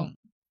to you. Don't.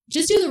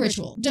 Just do the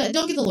ritual. Don't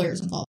get the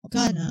lawyers involved.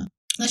 God, no.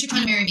 Unless you're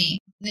trying to marry me.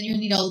 Then you're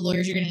going to need all the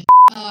lawyers you're going to...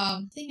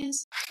 thing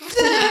is...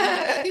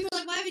 people are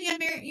like, why haven't you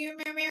married... You're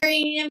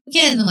marrying him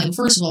again? And I'm like,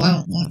 first of all, I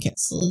don't want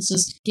kids. So let's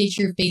just get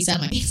your face out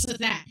of my face with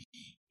that.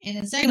 And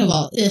then second of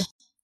all,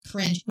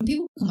 cringe. When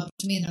people come up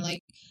to me and they're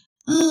like,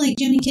 oh, like,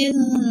 do you have any kids?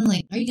 And I'm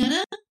like, are you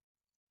gonna?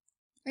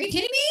 Are you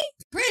kidding me?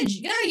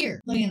 Cringe. Get out of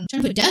here. Like,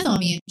 trying to put death on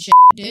me and shit,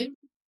 dude.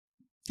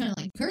 Trying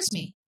to, like, curse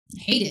me.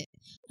 I hate it.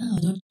 Oh,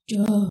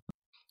 don't...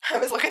 I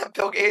was looking at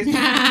Bill Gates.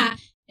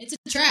 It's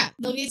a trap.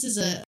 Bill Gates is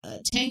a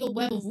tangled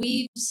web of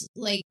weaves.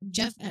 Like,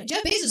 Jeff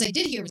Bezos, I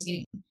did hear, was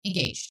getting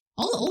engaged.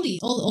 All the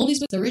oldies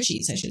with the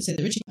richies, I should say.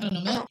 The richies. I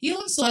don't know.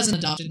 Elon still hasn't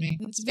adopted me.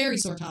 It's a very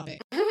sore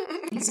topic.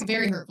 It's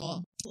very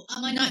hurtful.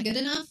 Am I not good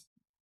enough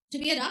to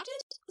be adopted?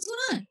 What's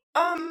going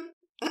on?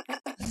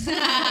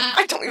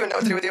 I don't even know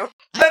what to do with you.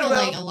 I feel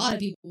like a lot of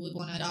people would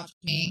want to adopt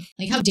me.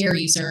 Like, how dare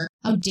you, sir?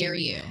 How dare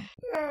you?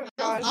 Oh,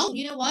 God.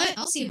 You know what?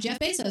 I'll see if Jeff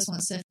Bezos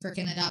wants to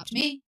frickin' adopt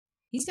me.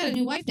 He's got a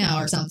new wife now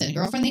or something.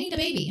 Girlfriend, they need a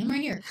baby. I'm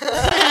right here.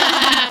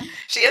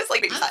 She is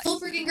like baby size. I'm full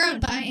freaking grown,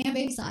 but I am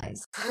baby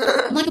size.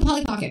 I'm like a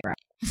Polly Pocket, bro.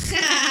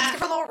 Ask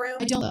for a little room.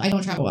 I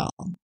don't travel well.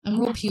 I'm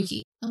real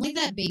pukey. I'm like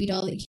that baby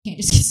doll that you can't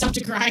just get stop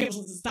to cry.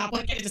 Stop.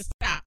 Get it to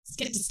stop. Just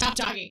get it to stop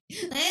talking.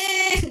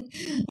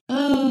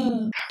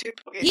 Dude,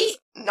 he's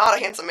not a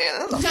handsome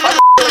man. That's a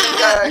fucking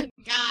guy.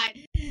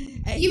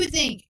 God. You would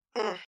think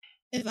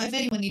if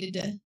anyone needed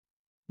to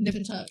nip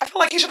and tuck. I feel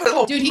like he should put a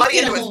little money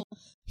into it.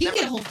 He can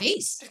get a whole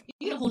face.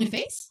 You get a whole new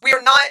face.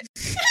 We're not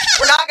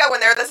going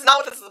there. This is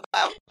not what this is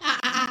about.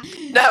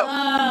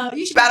 No.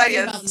 You should bad be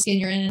ideas about the skin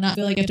you're in and not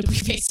feel like you have to put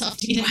your face off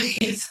to get a new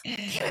face.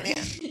 Damn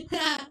it,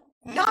 man.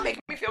 Not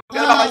making me feel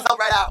good about myself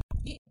right now.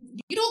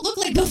 You don't look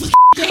like the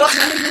Gates. What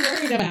are you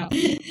worried about?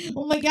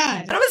 Oh my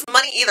God. I don't have his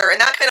money either,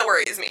 and that kind of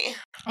worries me.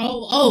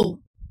 Oh.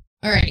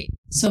 All right.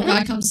 So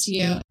God comes to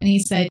you and he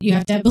said, you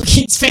have to have Bill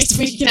Gates' face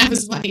before you can have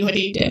his money. What do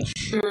you do?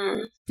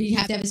 But you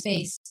have to have his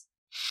face.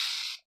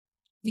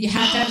 You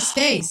have to have his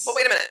face. Well,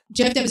 wait a minute.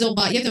 You have to have his old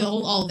body. You have to have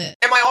all of it.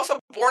 Am I also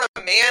born a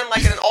man,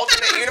 like in an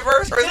alternate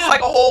universe, or is this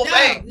like a whole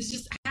thing? It's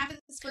just happens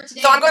for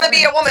today. So I'm going to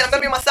be a woman. I'm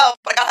going to be myself,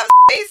 but I gotta have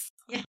his face?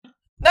 Yeah.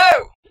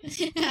 No.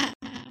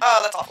 Oh,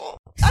 that's awful.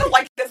 I don't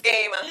like this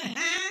game.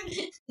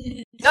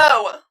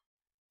 No.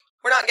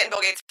 We're not getting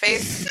Bill Gates'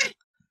 face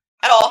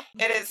at all.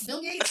 It is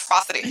Bill Gates?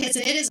 atrocity. It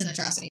is an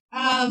atrocity.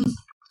 No,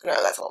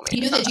 that's a little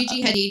mean. You know that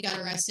Gigi Hadid got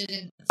arrested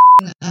in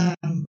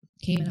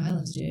Cayman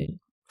Islands, dude.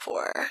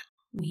 For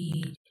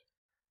weed.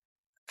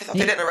 I thought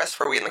they didn't arrest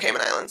for weed in the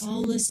Cayman Islands. Oh,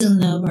 listen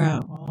though, bro.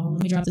 Oh,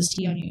 let me drop this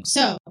tea on you.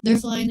 So, they're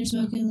flying, they're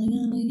smoking, like,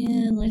 oh my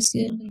God, life's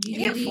good. You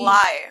can't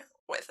fly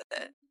with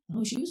it.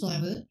 Oh, she was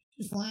flying with it.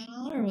 She was flying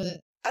all over with it.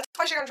 That's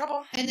why she got in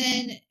trouble. And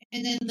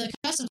then the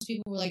customs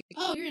people were like,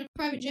 oh, you're in a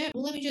private jet.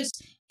 Well, let me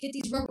just get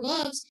these rubber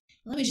gloves.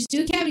 Let me just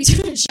do a cavity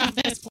shot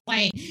this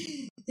plane.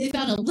 They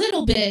found a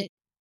little bit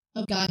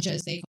of ganja,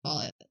 as they call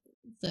it.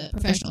 The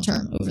professional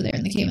term over there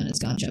in the Cayman is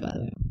ganja, by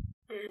the way.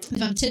 They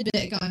found a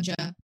tidbit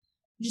ganja,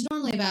 which is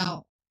normally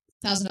about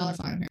 $1,000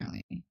 fine,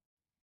 apparently.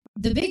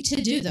 The big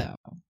to-do, though,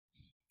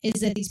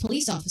 is that these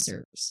police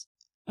officers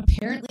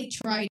apparently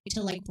tried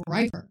to, like,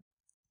 bribe her.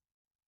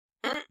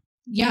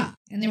 Yeah,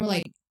 and they were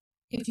like,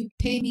 if you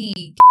pay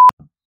me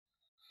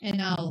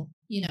and I'll,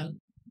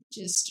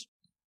 just,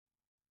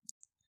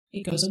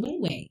 it goes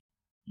away,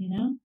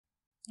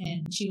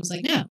 And she was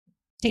like, no,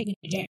 take me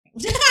to jail.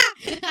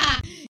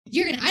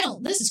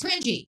 This is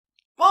cringy.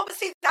 Well, but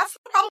see, that's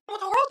the problem with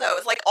the world, though.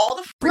 It's like all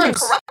the freaking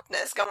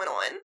corruptness going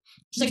on.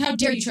 She's like, how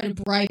dare you try to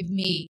bribe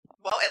me?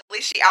 Well, at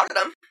least she outed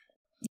him.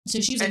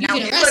 So she was like, you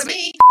can arrest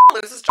me.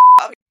 Lose his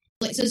job.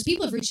 So these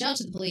people have reached out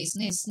to the police,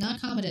 and it's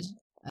not commented.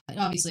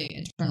 Obviously,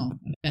 internal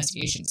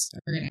investigations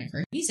are going to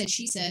occur. He said,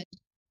 she said.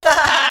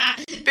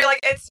 Be like,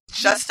 it's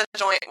just a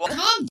joint. Well,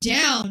 calm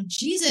down.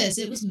 Jesus,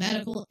 it was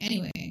medical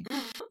anyway.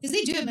 Because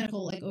they do have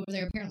medical, like, over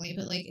there, apparently,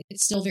 but, like,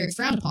 it's still very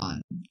frowned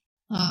upon.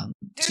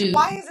 Dude,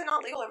 why is it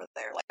not legal over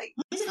there? Like,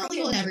 why is it not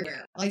legal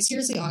everywhere? Like,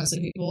 seriously,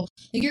 honestly, people.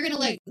 Like, you're gonna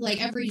like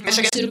every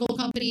Michigan. pharmaceutical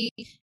company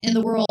in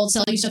the world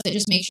sell you stuff that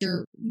just makes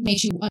you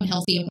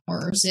unhealthy and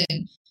worse,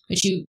 and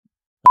but you,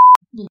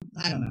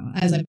 I don't know.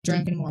 As I've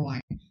drinking more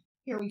wine,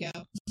 here we go.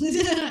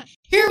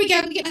 Here we go.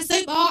 I'm gonna get my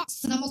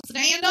soapbox and I'm gonna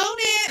stand on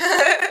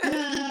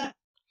it.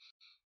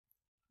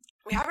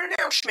 We have an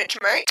announcement to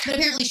make. But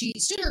apparently, she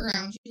stood her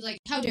ground. She's like,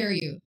 "How dare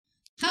you?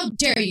 How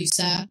dare you,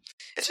 sir?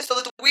 It's just a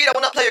little weed. I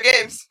will not play your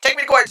games. Take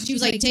me to court." She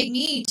was like, take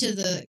me to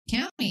the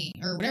county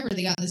or whatever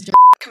they got in this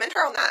commend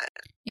her on that.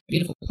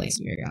 Beautiful place,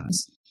 to be very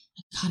honest.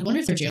 God, I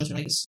wonder if their jails are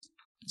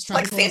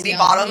like sandy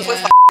bottoms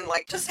with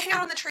like, just hang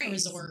out on the trees.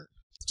 Resort.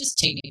 Just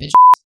take me, bitch.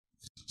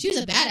 She was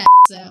a badass,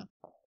 though.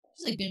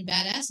 She's like been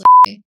badass.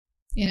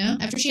 You know?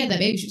 After she had that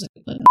baby, she was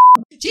like, what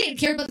the She didn't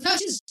care about the cops.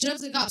 She just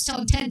jumped to the cops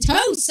telling 10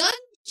 toes, son.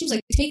 She was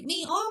like, take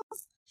me off.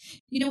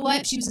 You know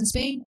what? She was in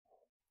Spain.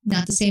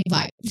 Not the same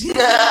vibe.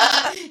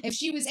 If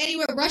she was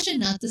anywhere Russia,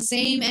 not the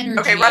same energy.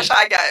 Okay, Russia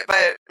I get it,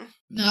 but...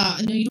 No,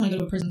 you don't want to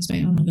go to a prison in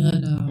Spain. Oh my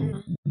god,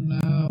 no.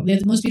 No. They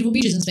have the most beautiful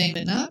beaches in Spain,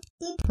 but not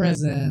the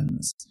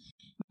prisons.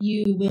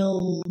 You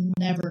will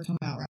never come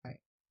out right.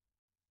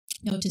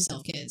 Note to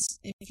self, kids.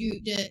 If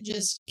you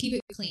just keep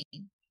it clean.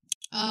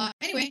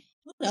 Anyway,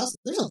 what else?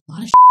 There's a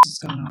lot of that's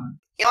going on.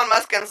 Elon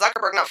Musk and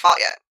Zuckerberg not fought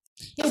yet.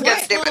 Yeah, It's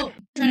getting stupid. Well,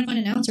 trying to find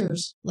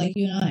announcers like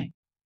you and I.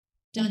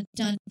 Dun,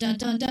 dun, dun,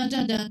 dun, dun,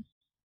 dun, dun.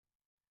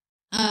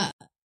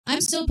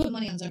 I'm still putting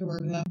money on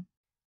Zuckerberg, though.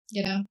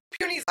 You know?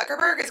 Puny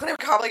Zuckerberg is going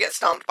to probably get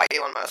stumped by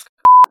Elon Musk.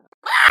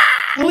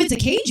 Oh, it's a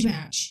cage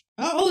match.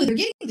 Oh, they're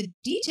getting the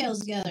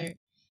details together.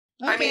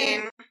 Okay. I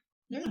mean...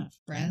 They're not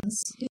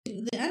friends.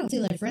 I don't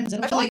feel like friends.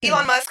 I feel like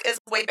Elon Musk is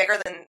way bigger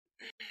than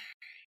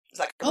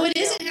Zuckerberg. Oh, it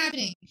isn't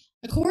happening.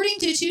 According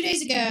to 2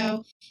 days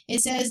ago, it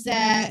says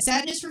that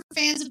sadness for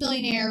fans of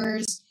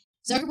billionaires,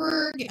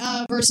 Zuckerberg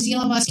versus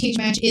Elon Musk cage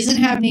match isn't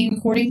happening,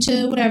 according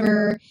to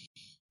whatever.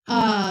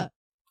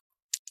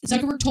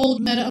 Zuckerberg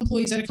told Meta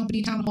employees at a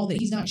company town hall that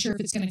he's not sure if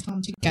it's going to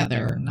come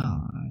together or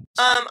not.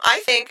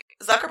 I think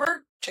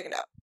Zuckerberg chickened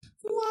out.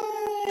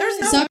 What? There's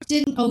no... Zuck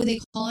didn't... Oh, are they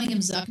calling him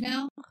Zuck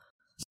now?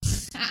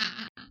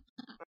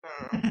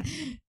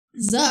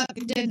 Zuck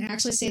didn't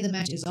actually say the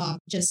match is off,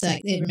 just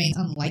that it remains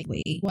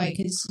unlikely. Why?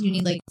 Because you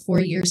need like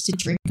 4 years to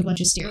drink a bunch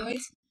of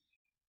steroids?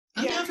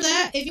 I'm down for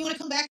that. If you want to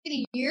come back in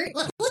a year,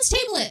 let's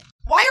table it.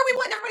 Why are we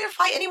wanting everybody to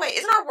fight anyway?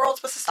 Isn't our world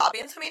supposed to stop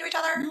being so mean to each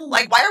other? No.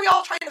 Like, why are we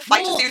all trying to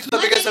fight to see who's the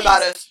biggest and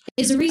baddest?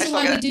 It's the reason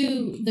why we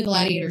do the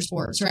gladiator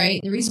sports,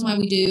 right? The reason why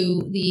we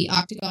do the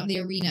octagon, the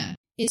arena.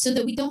 It's so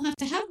that we don't have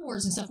to have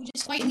wars and stuff. We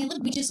just fight in the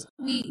Olympics.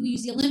 We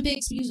use the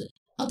Olympics. We use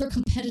other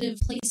competitive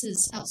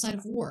places outside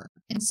of war.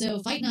 And so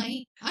fight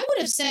night, I would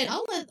have said,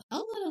 I'll let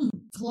him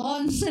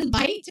claw and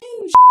bite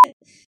too. Shit.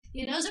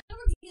 You know,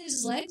 Zuckerberg can use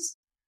his legs.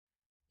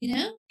 You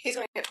know? He's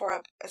going to get tore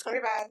up. It's going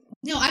to be bad.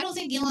 No, I don't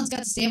think Elon's got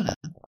the stamina.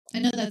 I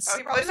know that's... Oh,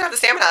 he probably doesn't have the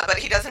stamina, but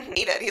he doesn't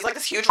need it. He's like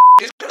this huge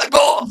dude. Like,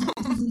 boom!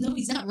 No,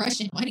 he's not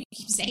Russian. Why do you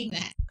keep saying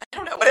that? I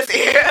don't know. What is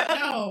he?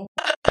 No.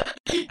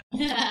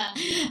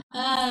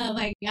 Oh,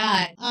 my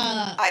God.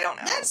 I don't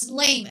know. That's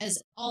lame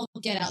as all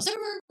get out.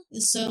 Zuckerberg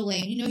is so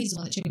lame. You know he's the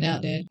one that chickened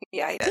out, dude.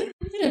 Yeah, he did.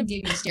 He could have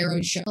given you a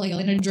steroid shot, like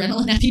an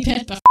adrenaline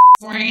EpiPen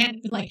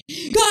beforehand. Like,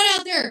 go on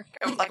out there!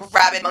 Like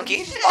rabbit monkey.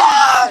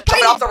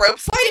 Jumping off the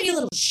ropes. Fight him, you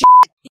little shit!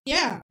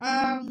 Yeah.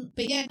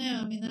 But yeah,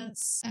 no,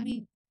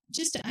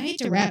 I hate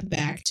to wrap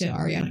back to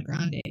Ariana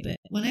Grande, but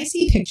when I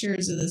see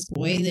pictures of this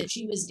boy that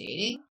she was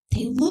dating,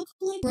 they look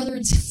like brother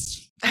and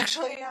sister.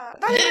 Actually, yeah.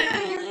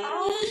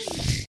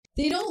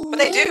 They don't But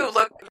they do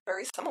look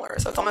very similar,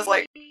 so it's almost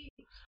like...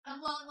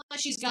 Well,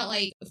 unless she's got,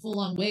 like, a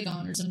full-on wig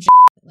on or some shit.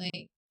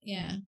 Like,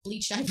 yeah,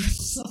 bleached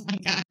eyebrows. Oh, my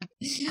God.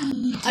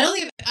 I don't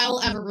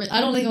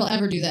think I'll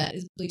ever do that,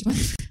 is bleach my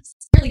eyebrows.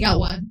 I barely got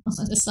one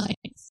on the side.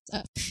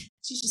 So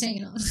she's just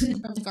hanging on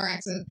from the car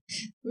accident.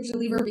 We're just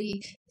gonna leave her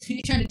be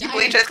trying to die.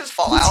 Bleach it because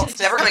fallout. It's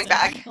never coming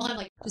back. I'll have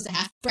like just a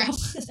half brow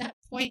at that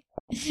point.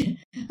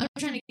 I'm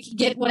trying to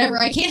get whatever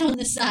I can on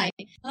this side.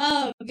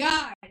 Oh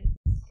God.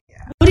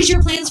 Yeah. What is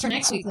your plans for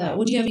next week though?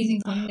 Would you have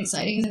anything fun and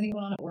exciting? Is anything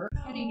going on at work?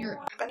 I mean, no,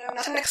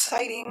 nothing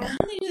exciting.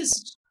 Really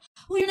just.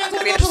 Well, you're not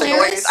going to to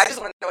hilarious. I just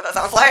want to know what that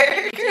sounds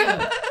like.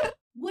 Yeah.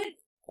 What?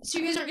 So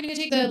you guys aren't going to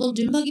go take the little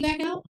dune buggy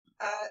back out?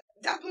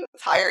 That was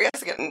higher. He has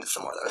to get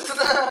some more of those.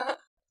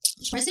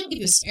 Why does they don't give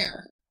you a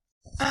spare?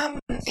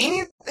 The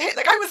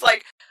guy was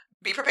like,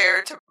 be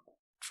prepared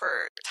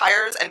for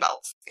tires and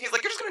belts. He's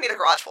like, you're just going to need a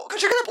garage full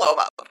because you're going to blow them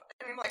up.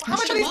 And I'm like, how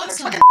much are these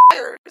fucking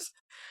tires?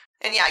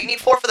 And yeah, you need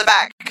 4 for the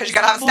back because you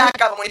got to have a stack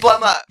of them when you blow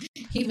them up.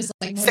 He was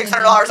like,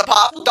 $600 a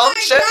pop. Dumb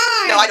shit.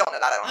 God. No, I don't know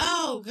that.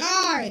 Oh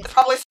God. It's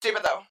probably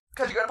stupid though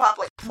because you're going to pop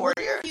like 4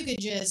 a year. You could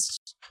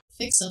just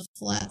fix a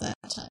flat that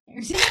tire.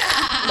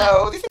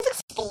 No, these things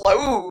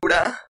explode.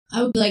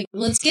 I would be like,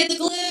 let's get the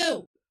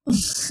glue.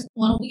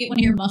 Why don't we get one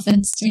of your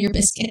muffins or your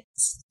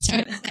biscuits?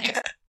 Start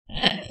there.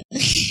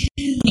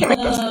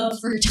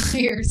 For your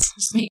tires.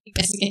 Just make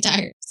biscuit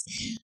tires.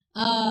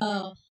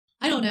 I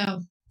don't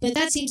know. But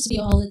that seems to be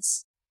all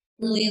that's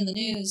really in the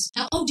news.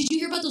 Oh, did you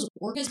hear about those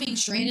orcas being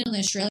stranded on the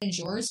Australian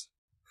shores?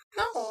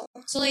 No.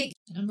 So, like,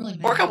 I'm really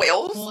mad. Orca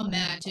whales? Well, I'm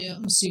mad, too.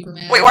 I'm super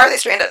mad. Wait, why are they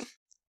stranded?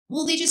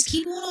 Well, they just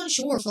keep going on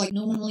shore for, like,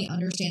 no one really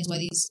understands why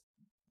these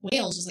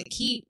whales just, like,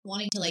 keep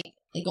wanting to, like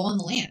go on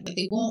the land. Like,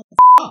 they won't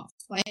off.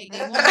 Like, they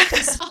won't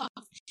piss off.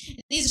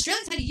 And these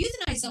Australians had to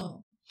euthanize some of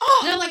them.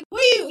 And I'm like,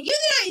 what are you?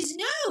 Euthanize?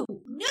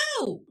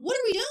 No. What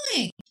are we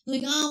doing?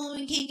 Like, oh,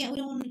 we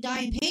don't want to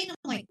die in pain. I'm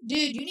like,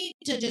 dude, you need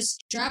to just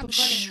strap a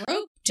fucking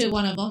rope to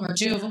one of them, or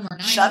 2 of them, or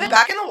 9 Shove it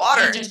back in the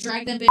water. And just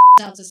drag them bitches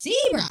out to sea,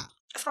 bro.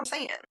 That's what I'm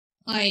saying.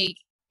 Like,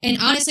 and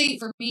honestly,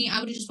 for me, I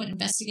would have just went and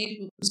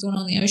investigated what was going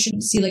on in the ocean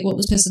to see, like, what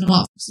was pissing them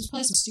off. Because there's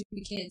probably some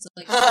stupid kids.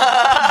 Like,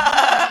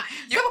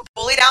 you have a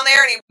bully down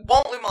there and he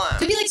won't leave alone.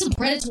 Could be, like, some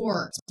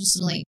predator.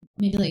 Some, like,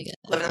 maybe, like,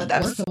 living in the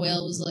depths. Orca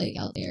whale was, like,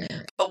 out there.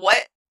 But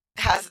what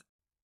has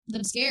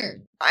them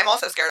scared. I'm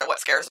also scared of what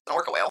scares an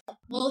orca whale.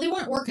 Well, they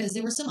weren't orcas.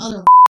 They were some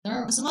other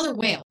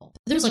whale.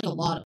 There was like a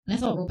lot of them. And I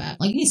felt real bad.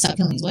 Like, you need to stop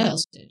killing these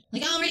whales, dude.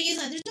 Like, I already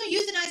euthanize. There's no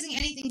euthanizing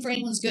anything for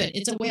anyone's good.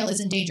 It's a whale. It's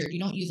endangered. You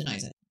don't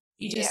euthanize it.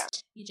 Did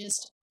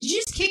you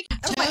just kick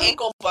That was my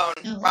ankle bone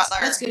right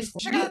there. That's good for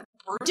you. you.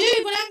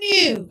 Dude, what happened to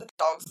you? The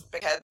dog's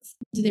big heads.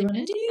 Did they run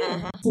into you?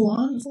 Mm-hmm. Full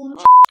on?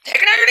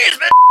 Taking out your knees,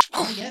 bitch!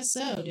 I guess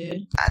so,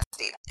 dude. That's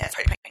deep. That's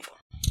pretty painful.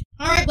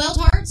 Alright, well,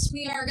 tarts,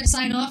 we are going to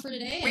sign off for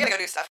today. We gotta go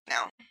do stuff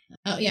now.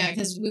 Oh, yeah,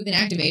 because we've been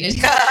activated.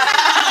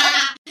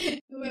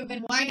 We've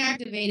been wine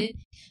activated.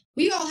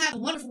 We all have a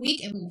wonderful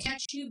week, and we'll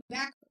catch you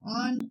back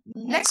on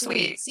next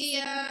week. See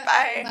ya.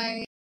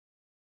 Bye.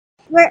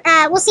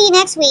 Bye. We'll see you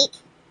next week,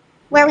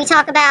 where we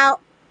talk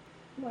about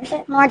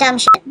more dumb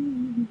shit.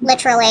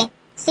 Literally.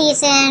 See you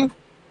soon.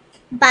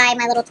 Bye,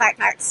 my little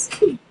tarts.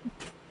 Bye.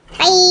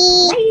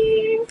 Bye.